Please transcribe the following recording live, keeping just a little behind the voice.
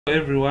Hello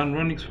everyone,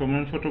 Ronix from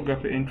On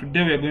Photography, and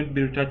today we are going to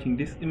be retouching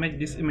this image.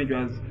 This image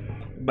was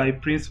by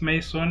Prince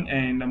Mason,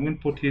 and I'm going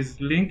to put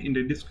his link in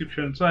the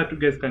description so that you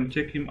guys can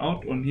check him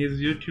out on his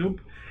YouTube.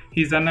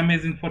 He's an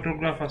amazing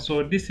photographer.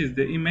 So this is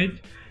the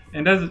image,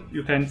 and as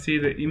you can see,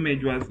 the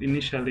image was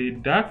initially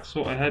dark,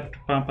 so I had to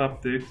pump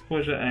up the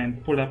exposure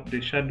and pull up the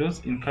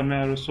shadows in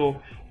Camera Raw.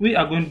 So we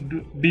are going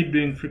to be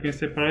doing frequency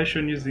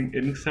separation using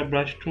a mixer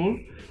brush tool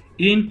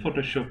in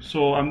Photoshop.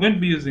 So I'm going to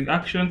be using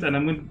actions, and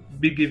I'm going to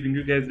be giving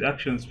you guys the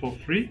actions for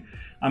free.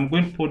 I'm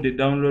going to put the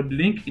download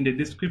link in the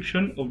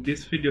description of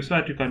this video so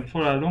that you can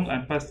follow along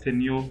and fasten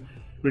your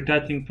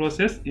retouching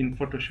process in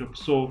Photoshop.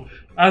 So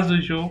as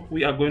usual,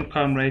 we are going to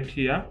come right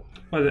here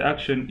where the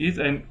action is,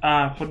 and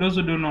for those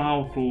who don't know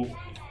how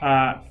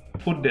to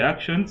put the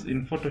actions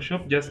in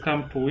Photoshop, just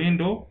come to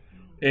Window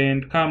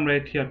and come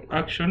right here to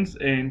Actions,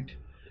 and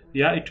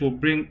yeah, it will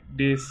bring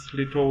this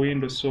little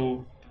window.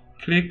 So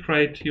click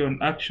right here on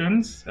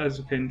Actions, as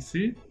you can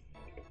see.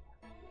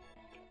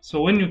 So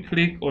when you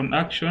click on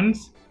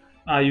Actions,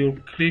 you'll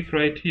click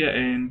right here,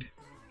 and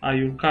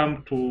you'll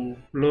come to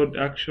Load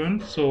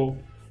Action. So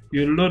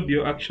you load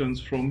your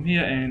actions from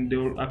here, and they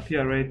will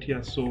appear right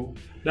here. So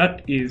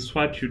that is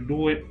what you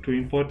do to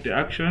import the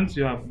actions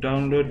you have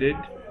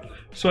downloaded.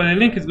 So the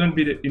link is going to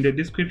be in the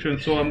description.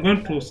 So I'm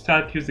going to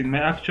start using my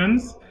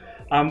actions.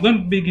 I'm going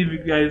to be giving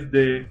you guys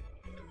the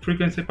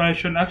frequency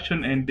separation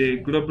action and the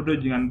global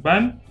dodging and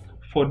burn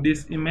for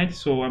this image.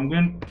 So I'm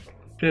going to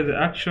play the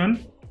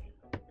action,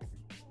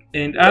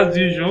 and as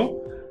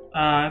usual,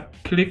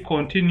 click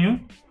continue.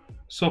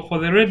 So for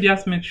the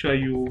radius, make sure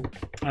you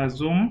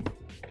zoom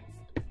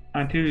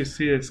until you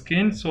see the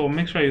skin. So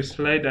make sure you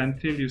slide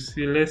until you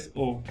see less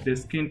of the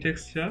skin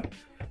texture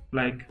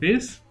like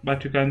this,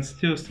 but you can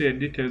still see the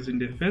details in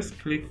the face.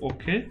 Click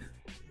OK.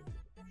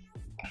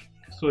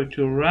 So it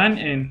will run,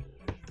 and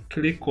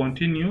click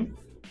continue.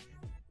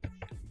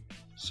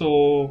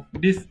 So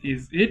this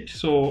is it.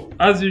 So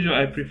as usual,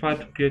 I prefer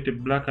to create a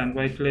black and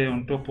white layer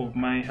on top of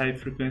my high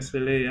frequency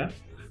layer.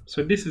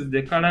 So this is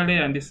the color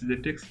layer, and this is the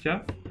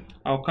texture.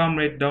 I'll come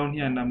right down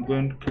here, and I'm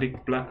going to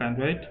click black and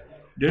white.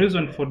 The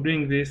reason for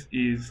doing this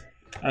is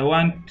I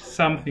want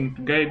something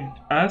to guide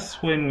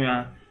us when we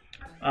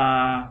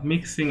are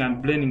mixing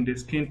and blending the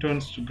skin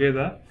tones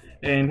together.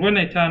 And when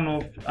I turn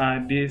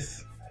off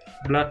this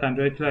black and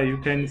white layer, you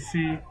can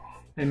see,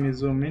 let me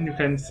zoom in, you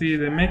can see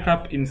the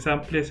makeup in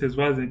some places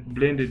wasn't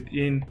blended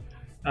in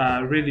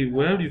really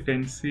well. You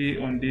can see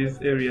on these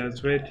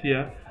areas right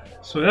here.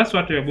 So that's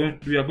what we are going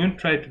to do. We are going to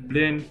try to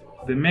blend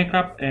the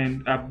makeup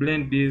and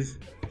blend these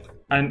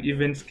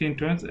uneven skin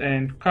tones.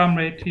 And come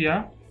right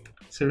here,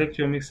 select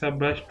your mixer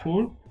brush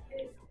tool.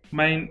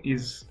 Mine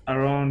is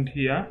around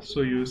here,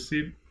 so you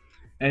see.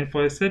 And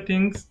for the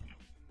settings,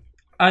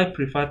 I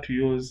prefer to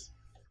use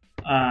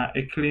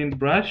a clean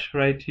brush.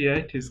 Right here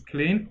it is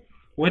clean.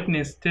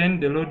 Wetness 10,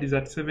 the load is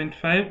at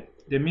 75,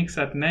 the mix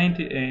at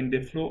 90, and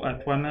the flow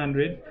at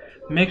 100.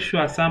 Make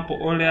sure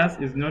sample all layers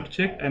is not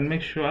checked, and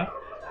make sure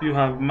you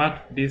have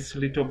marked this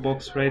little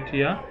box right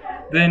here.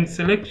 Then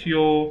select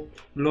your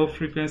low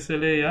frequency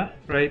layer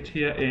right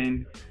here,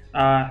 and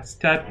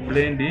start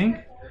blending.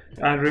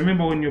 And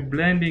remember, when you're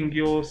blending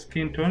your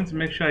skin tones,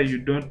 make sure you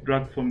don't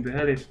drag from the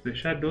highlights to the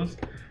shadows.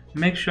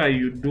 Make sure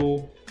you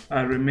do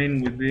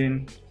remain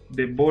within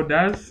the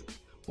borders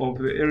of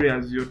the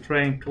areas you're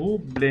trying to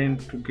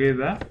blend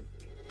together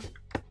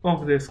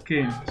of the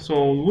skin.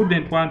 So we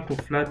wouldn't want to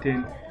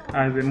flatten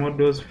the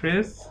model's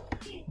face.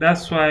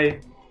 That's why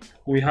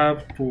we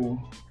have to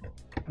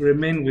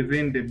remain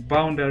within the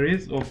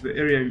boundaries of the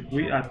area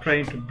we are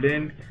trying to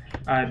blend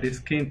the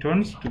skin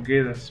tones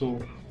together. So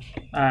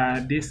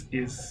this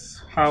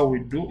is how we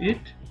do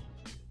it.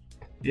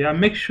 Yeah,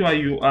 make sure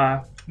you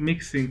are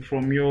mixing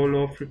from your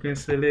low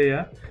frequency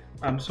layer.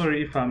 I'm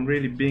sorry if I'm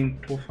really being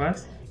too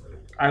fast.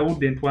 I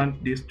wouldn't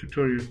want this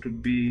tutorial to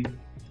be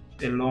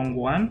a long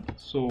one,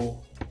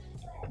 so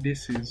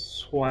this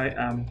is why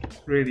I'm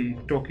really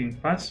talking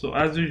fast. So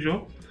as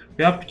usual,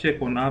 we have to check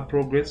on our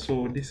progress.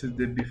 So this is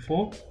the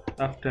before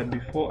after.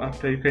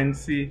 You can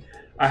see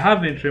I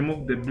haven't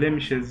removed the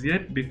blemishes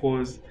yet,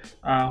 because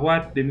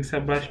what the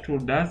mixer brush tool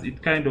does,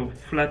 it kind of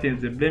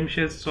flattens the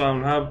blemishes, so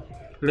I'll have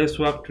less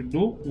work to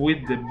do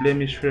with the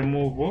blemish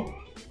removal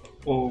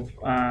of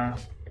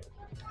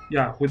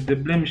with the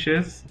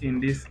blemishes in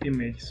this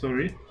image.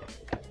 Sorry.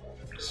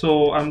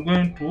 So I'm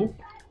going to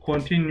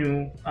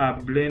continue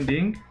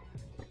blending.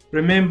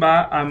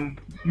 Remember, I'm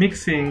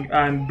mixing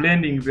and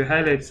blending the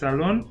highlights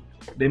alone,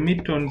 the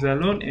midtones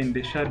alone, and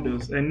the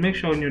shadows. And make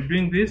sure when you're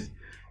doing this,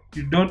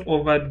 you don't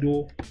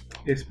overdo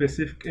a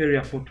specific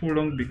area for too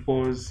long,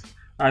 because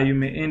you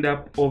may end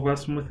up over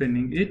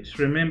smoothing it.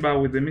 Remember,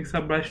 with the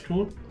mixer brush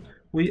tool,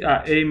 we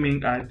are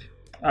aiming at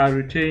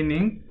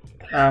retaining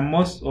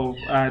most of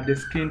the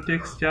skin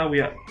texture. We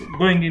are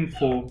going in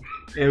for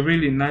a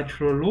really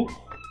natural look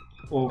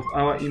of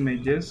our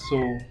images.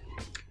 So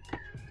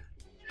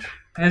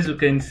as you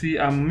can see,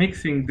 I'm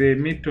mixing the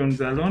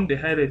midtones alone, the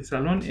highlights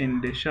alone,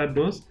 and the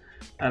shadows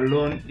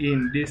alone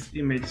in this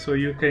image. So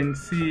you can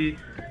see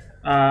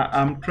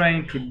I'm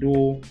trying to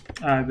do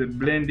the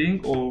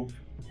blending of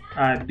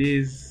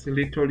these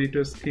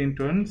little skin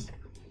tones.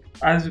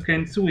 As you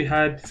can see, we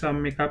had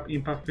some makeup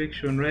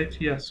imperfection right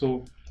here,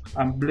 so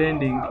I'm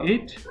blending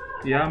it.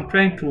 Yeah, I'm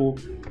trying to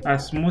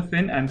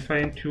smoothen and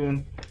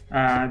fine-tune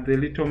the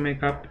little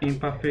makeup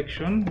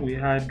imperfection we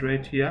had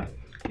right here.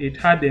 It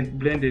hadn't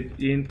blended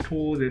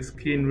into the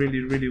skin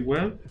really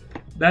well.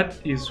 That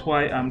is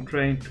why I'm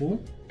trying to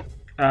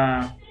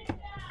uh,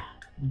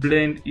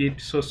 blend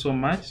it so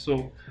much.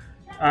 So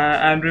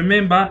and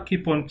remember,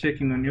 keep on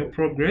checking on your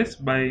progress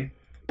by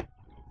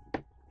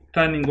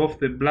turning off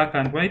the black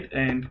and white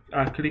and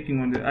clicking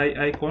on the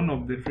eye icon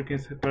of the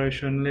frequency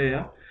separation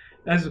layer.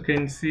 As you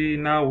can see,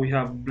 now we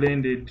have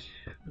blended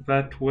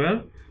that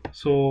well.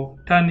 So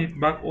turn it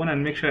back on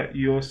and make sure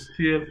you're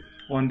still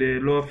on the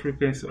lower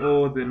frequency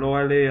or the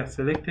lower layer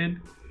selected,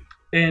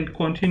 and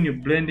continue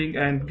blending.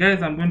 And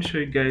guys, I'm going to show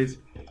you guys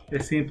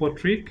a simple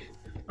trick.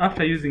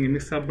 After using a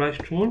mixer brush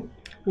tool,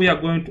 we are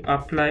going to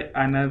apply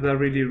another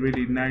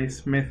really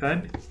nice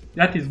method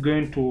that is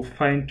going to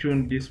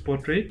fine-tune this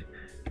portrait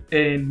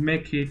and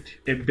make it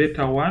a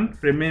better one.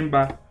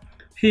 Remember,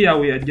 here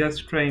we are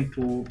just trying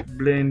to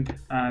blend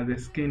the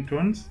skin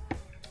tones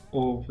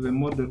of the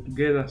model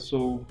together.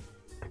 So,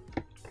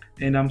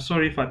 and I'm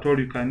sorry if at all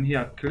you can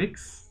hear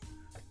clicks.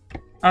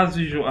 As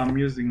usual, I'm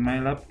using my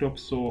laptop,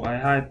 so I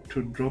had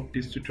to drop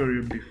this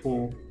tutorial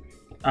before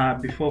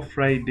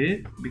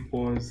Friday,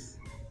 because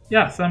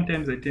yeah,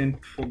 sometimes I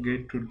tend to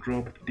forget to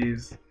drop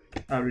these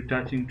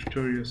retouching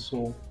tutorials.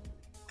 So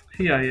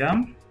here I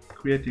am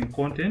creating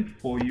content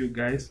for you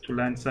guys to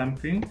learn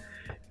something.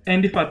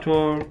 And if at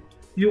all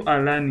you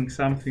are learning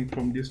something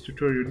from this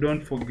tutorial,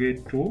 don't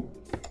forget to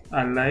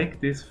like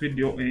this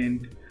video.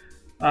 And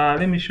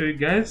let me show you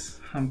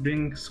guys. I'm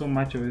doing so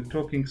much of the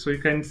talking, so you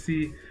can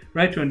see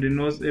right on the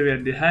nose area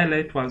the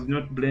highlight was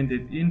not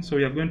blended in, so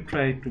we are going to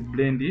try to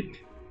blend it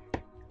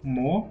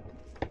more.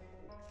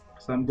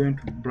 So I'm going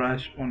to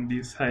brush on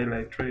this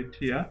highlight right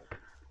here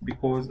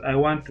because I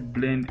want to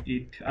blend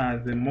it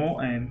the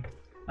more and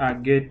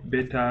get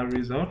better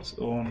results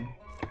on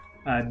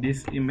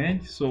this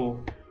image.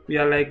 So we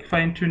are like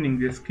fine-tuning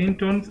the skin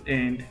tones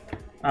and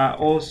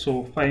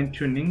also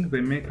fine-tuning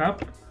the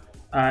makeup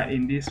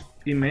in this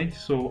image.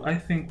 So I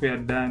think we are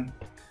done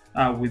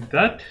with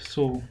that.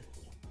 So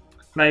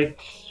like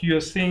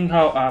you're seeing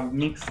how I've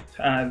mixed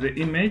the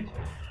image,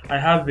 I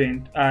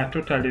haven't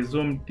totally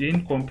zoomed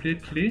in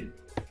completely.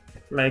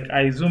 Like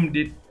I zoomed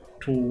it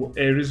to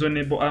a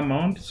reasonable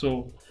amount.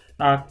 So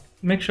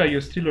make sure you're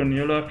still on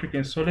your lower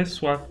frequency. So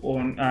let's work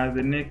on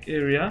the neck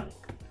area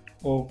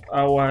of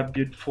our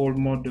beautiful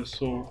model.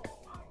 So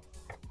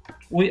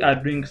we are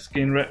doing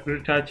skin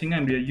retouching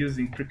and we are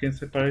using frequency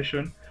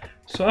separation.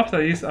 So after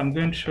this, I'm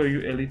going to show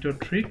you a little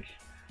trick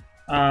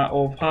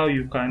of how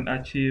you can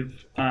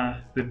achieve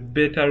the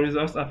better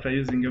results after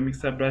using your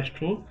mixer brush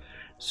tool.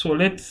 So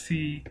let's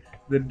see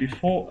the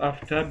before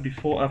after.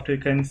 You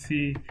can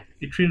see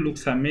it really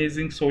looks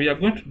amazing. So we are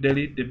going to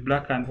delete the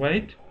black and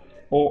white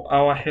or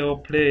our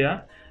help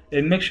layer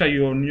and make sure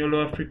you're on your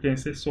lower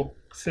frequency. So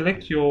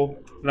select your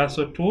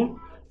lasso tool,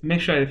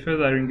 make sure the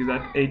feathering is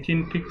at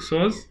 18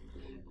 pixels,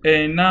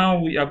 and now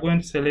we are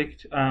going to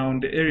select on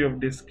the area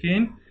of the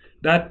skin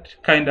that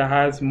kind of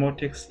has more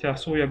texture.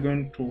 So we are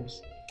going to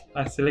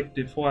select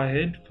the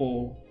forehead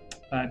for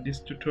this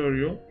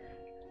tutorial.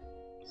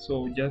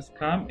 So just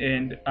come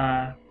and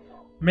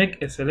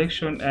make a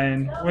selection,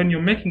 and when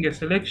you're making a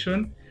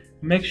selection,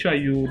 make sure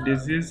you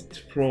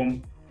desist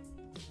from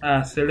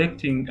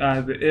selecting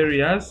the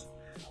areas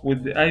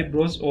with the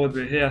eyebrows or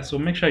the hair. So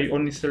make sure you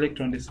only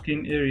select on the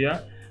skin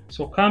area.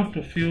 So come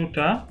to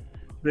filter,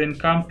 then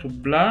come to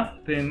blur,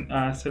 then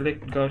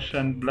select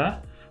Gaussian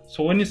blur.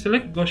 So when you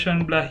select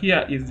Gaussian blur,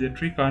 here is the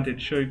trick I wanted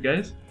to show you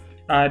guys.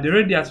 The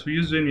radius we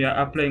use when we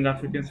are applying a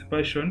frequency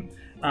separation,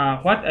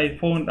 what I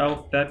found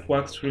out that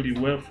works really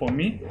well for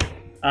me.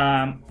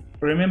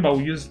 Remember,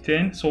 we use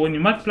 10. So when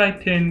you multiply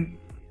 10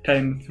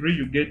 times 3,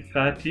 you get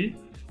 30.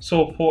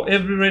 So for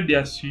every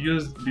radius you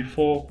used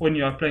before when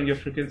you're applying your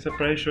frequency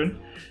separation,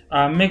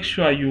 make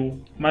sure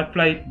you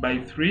multiply it by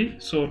 3.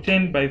 So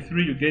 10 by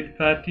 3, you get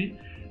 30.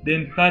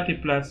 Then 30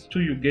 plus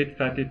 2, you get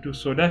 32.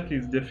 So that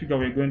is the figure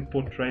we're going to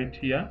put right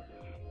here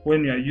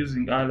when we are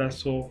using our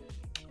lasso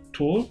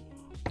tool.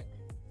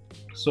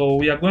 So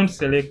we are going to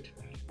select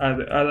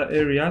the other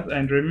areas,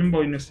 and remember,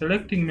 when you're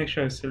selecting, make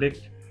sure you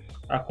select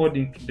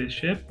according to the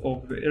shape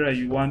of the area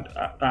you want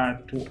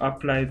to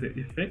apply the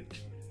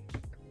effect.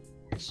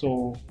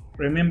 So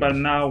remember,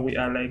 now we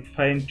are like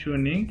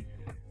fine-tuning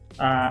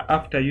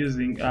after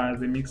using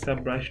the mixer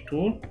brush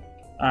tool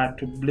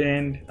to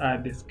blend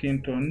the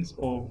skin tones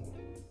of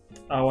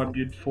our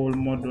beautiful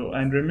model.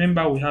 And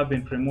remember, we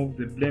haven't removed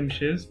the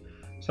blemishes,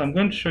 so I'm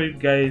going to show you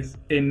guys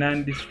a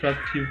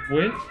non-destructive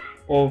way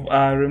of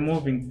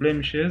removing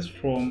blemishes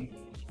from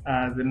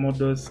the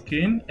model's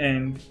skin.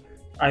 And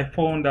I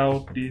found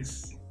out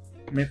this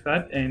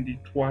method and it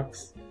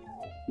works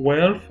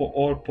well for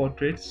all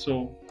portraits.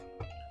 So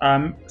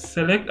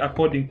select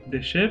according to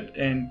the shape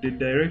and the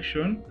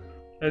direction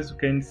As you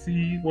can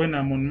see, when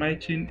I'm on my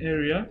chin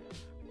area,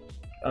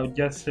 I'll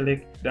just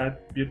select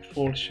that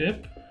beautiful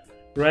shape,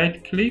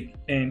 right click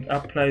and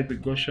apply the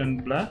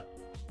Gaussian blur.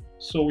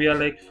 So we are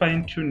like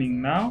fine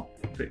tuning now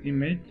the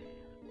image.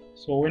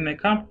 So when I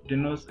come to the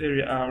nose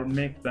area, I'll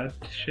make that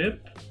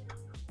shape.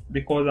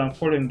 Because I'm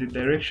following the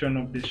direction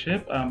of the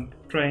shape, I'm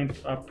trying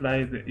to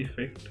apply the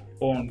effect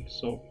on.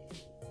 So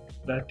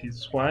that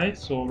is why.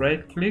 So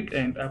right click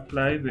and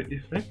apply the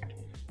effect.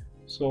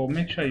 So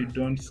make sure you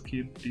don't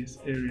skip this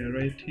area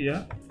right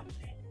here.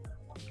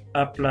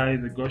 Apply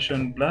the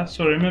Gaussian blur.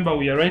 So remember,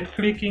 we are right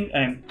clicking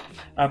and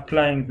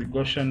applying the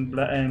Gaussian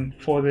blur. And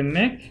for the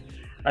neck,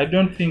 I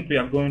don't think we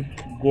are going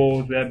to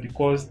go there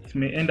because it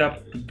may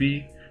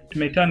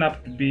turn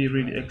out to be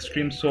really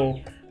extreme.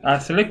 So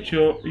select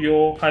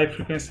your high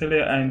frequency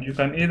layer, and you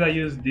can either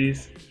use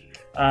this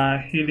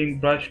healing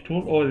brush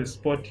tool or the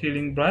spot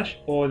healing brush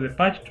or the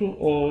patch tool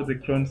or the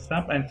clone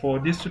stamp. And for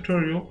this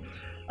tutorial,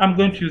 I'm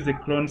going to use the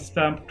clone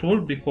stamp tool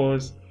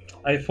because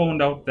I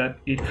found out that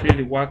it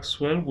really works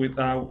well with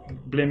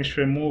blemish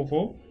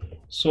removal.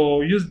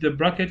 So use the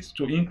brackets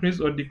to increase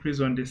or decrease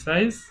on the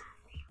size.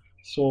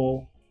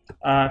 So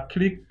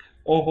click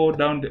or hold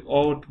down the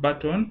Alt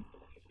button.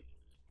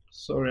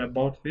 Sorry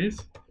about this.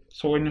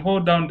 So when you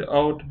hold down the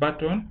Alt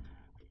button,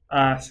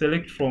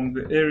 select from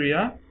the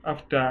area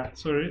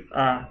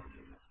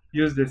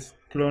use this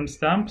clone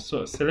stamp.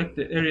 So select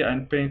the area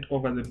and paint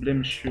over the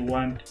blemish you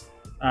want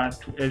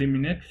to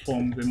eliminate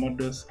from the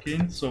model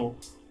skin. So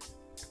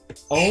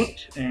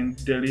Alt and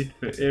delete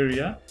the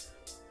area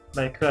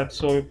like that.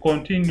 So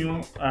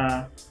continue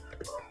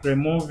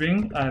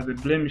removing the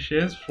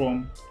blemishes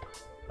from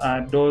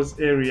those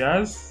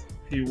areas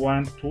you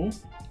want to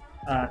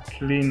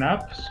clean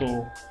up.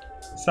 So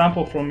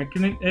sample from a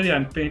clean area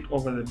and paint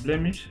over the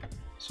blemish.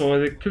 So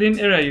the clean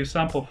area you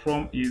sample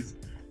from is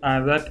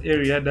that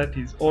area that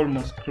is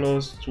almost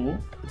close to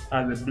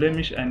the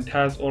blemish and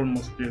has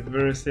almost the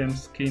very same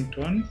skin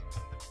tone.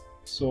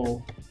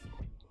 So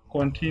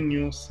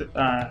continue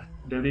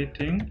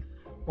deleting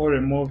or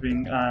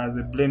removing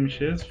the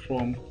blemishes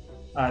from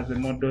the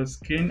model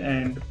skin,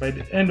 and by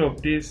the end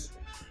of this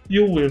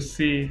you will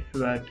see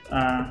that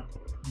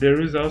the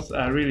results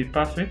are really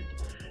perfect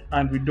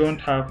and we don't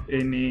have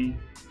any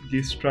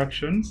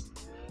distractions.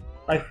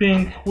 I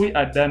think we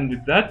are done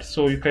with that.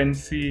 So you can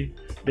see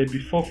the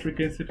before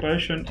frequency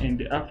separation and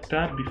the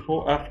after,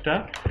 before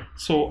after.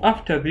 So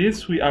after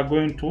this we are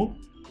going to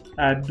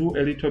do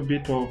a little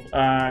bit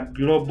of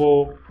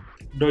global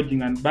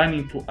dodging and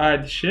burning to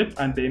add shape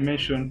and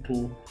dimension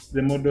to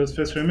the model's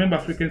face. Remember,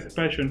 frequency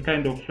separation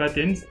kind of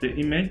flattens the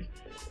image.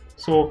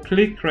 So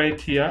click right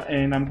here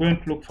and I'm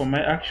going to look for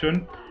my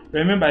action.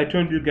 Remember, I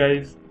told you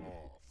guys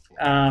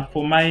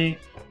for my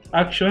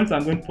actions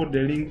I'm going to put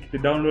the link, the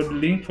download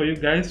link for you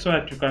guys, so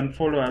that you can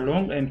follow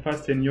along and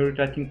fasten your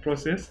retouching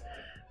process.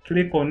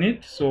 Click on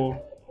it.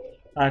 So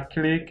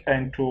click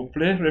and to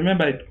play.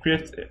 Remember, it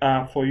creates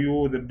for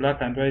you the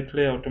black and white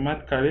layer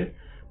automatically.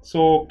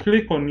 So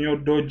click on your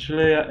dodge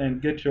layer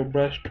and get your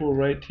brush tool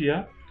right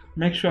here.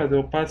 Make sure the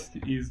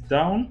opacity is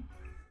down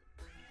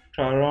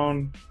to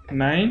around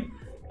 9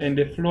 and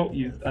the flow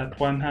is at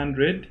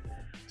 100.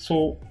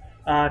 So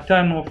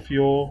turn off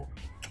your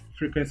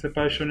frequency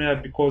separation layer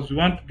because we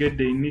want to get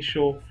the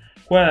initial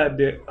where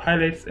the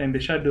highlights and the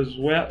shadows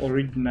were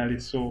originally.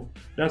 So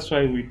that's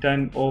why we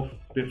turn off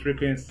the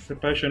frequency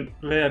separation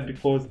layer,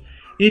 because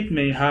it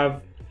may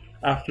have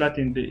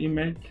flattened the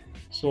image.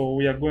 So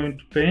we are going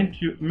to paint.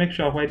 Make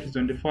sure white is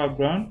on the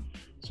foreground.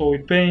 So we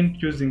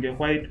paint using a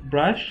white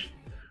brush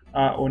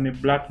on a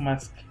black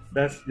mask.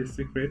 That's the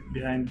secret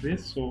behind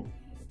this. So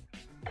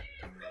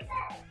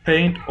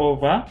paint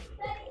over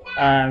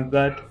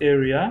that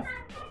area.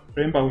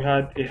 Remember, we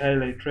had a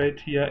highlight right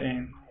here,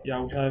 and yeah,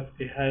 we have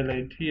a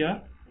highlight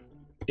here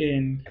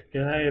and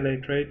a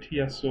highlight right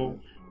here. So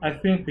I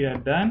think we are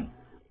done.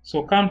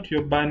 So come to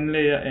your burn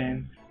layer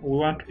and we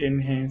want to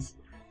enhance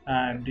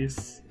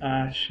this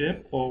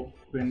shape of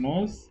the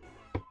nose.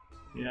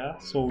 Yeah,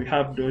 so we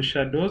have those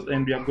shadows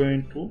and we are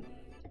going to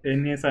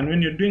enhance. And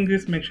when you're doing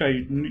this, make sure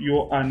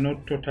you are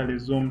not totally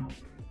zoomed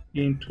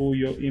into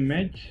your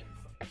image.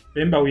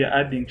 Remember, we are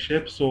adding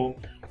shape. So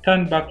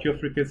turn back your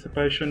frequency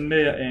separation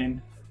layer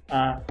and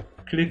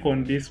click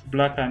on this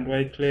black and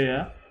white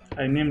layer.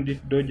 I named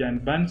it dodge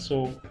and burn,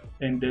 so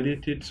and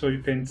delete it so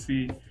you can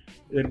see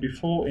the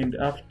before and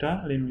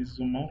after. Let me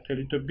zoom out a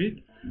little bit.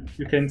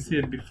 You can see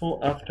it before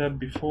after.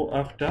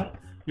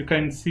 You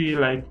can see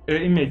like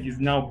the image is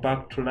now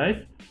back to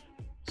life.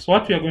 So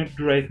what we are going to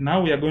do right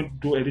now, we are going to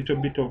do a little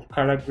bit of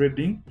color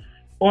grading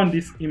on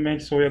this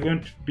image. So we are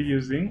going to be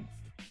using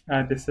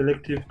the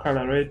selective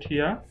color right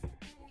here.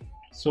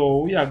 So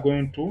we are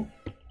going to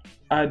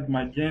add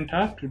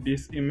magenta to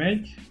this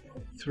image.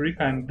 3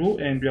 can do,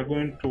 and we are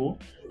going to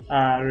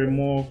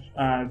remove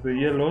the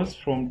yellows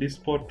from this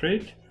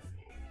portrait.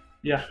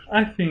 Yeah,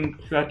 I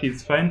think that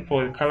is fine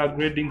for the color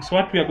grading. So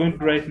what we are going to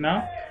do right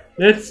now,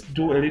 let's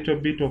do a little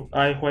bit of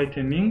eye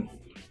whitening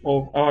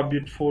of our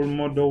beautiful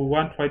model. We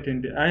want to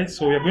whiten the eyes,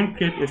 so we are going to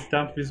create a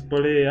stamp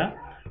visible layer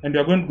and we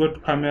are going to go to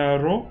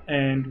camera raw,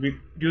 and we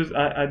use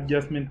our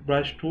adjustment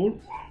brush tool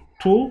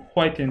to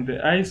whiten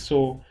the eye.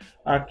 So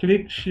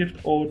click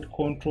Shift Alt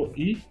Control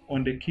E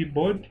on the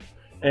keyboard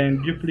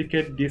and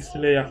duplicate this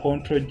layer,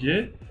 Control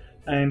J,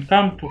 and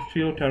come to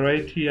filter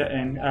right here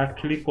and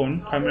click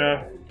on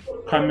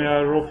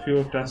camera raw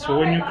filter. So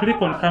when you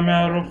click on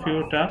camera raw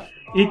filter,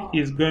 it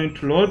is going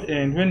to load,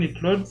 and when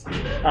it loads,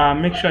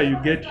 make sure you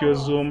get your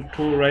zoom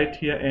tool right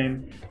here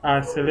and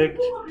select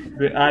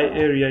the eye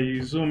area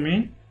you zoom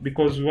in,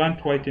 because we want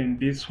to whiten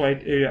this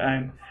white area,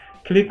 and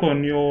click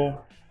on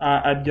your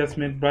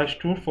adjustment brush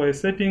tool. For the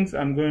settings,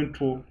 I'm going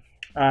to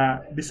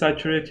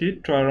desaturate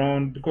it to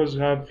around, because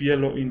we have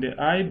yellow in the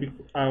eye,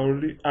 I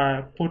will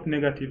put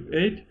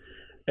 -8,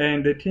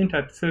 and the tint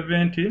at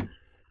 70.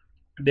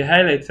 The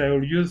highlights I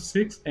will use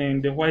 6,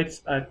 and the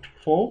whites at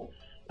 4.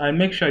 And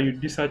make sure you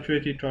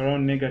desaturate it to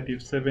around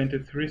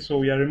 -73. So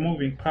we are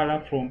removing color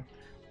from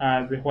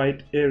the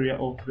white area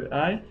of the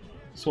eye.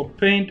 So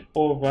paint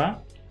over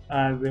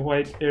the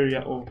white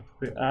area of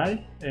the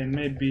eye, and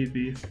maybe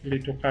this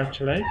little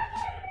catch light.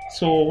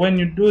 So when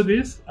you do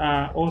this,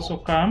 also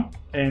come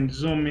and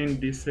zoom in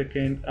the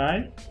second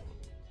eye.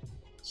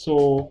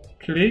 So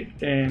click,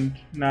 and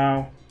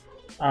now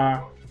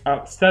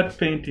start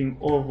painting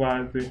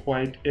over the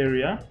white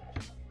area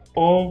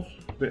of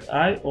the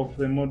eye of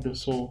the model.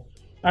 So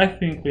I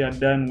think we are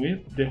done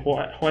with the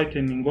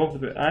whitening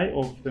of the eye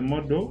of the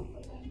model.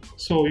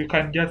 So you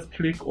can just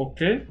click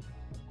OK.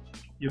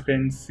 You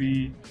can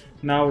see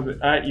now the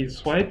eye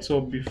is white.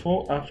 So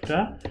before,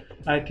 after,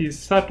 it is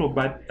subtle,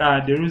 but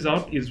the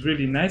result is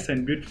really nice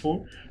and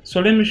beautiful.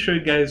 So let me show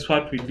you guys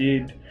what we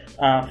did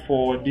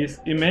for this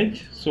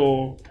image.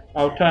 So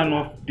I'll turn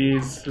off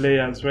these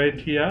layers right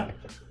here.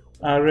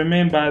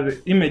 Remember,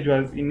 the image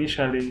was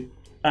initially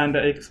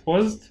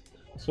underexposed,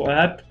 so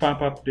I had to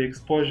pump up the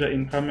exposure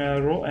in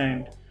camera raw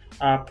and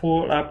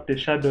pull up the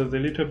shadows a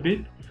little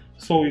bit.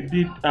 So we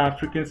did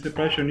frequency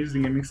separation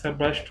using a mixer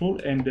brush tool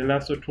and the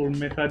lasso tool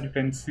method. You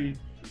can see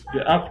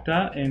the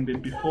after and the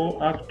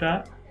before,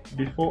 after,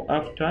 before,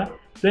 after.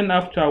 Then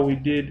after, we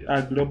did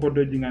global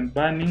dodging and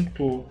burning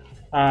to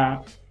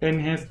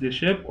enhance the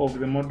shape of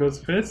the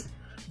model's face.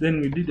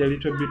 Then we did a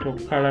little bit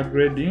of color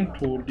grading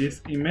to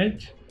this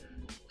image.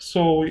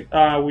 So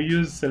we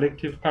use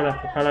selective color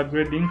for color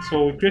grading.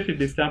 So we created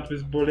the stamp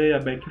visible layer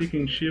by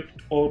clicking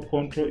Shift Alt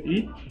Control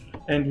E,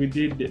 and we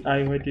did the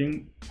eye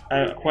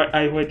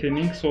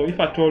whitening. So if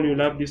at all you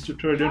love this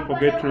tutorial, don't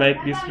forget to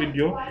like this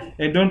video,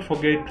 and don't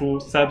forget to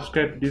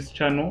subscribe to this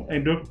channel,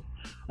 and don't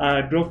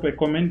drop a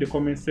comment in the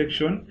comment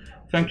section.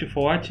 Thank you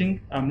for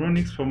watching. I'm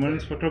Ronix from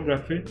Ronix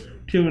Photography.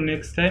 Till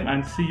next time,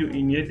 and see you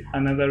in yet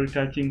another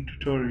retouching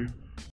tutorial.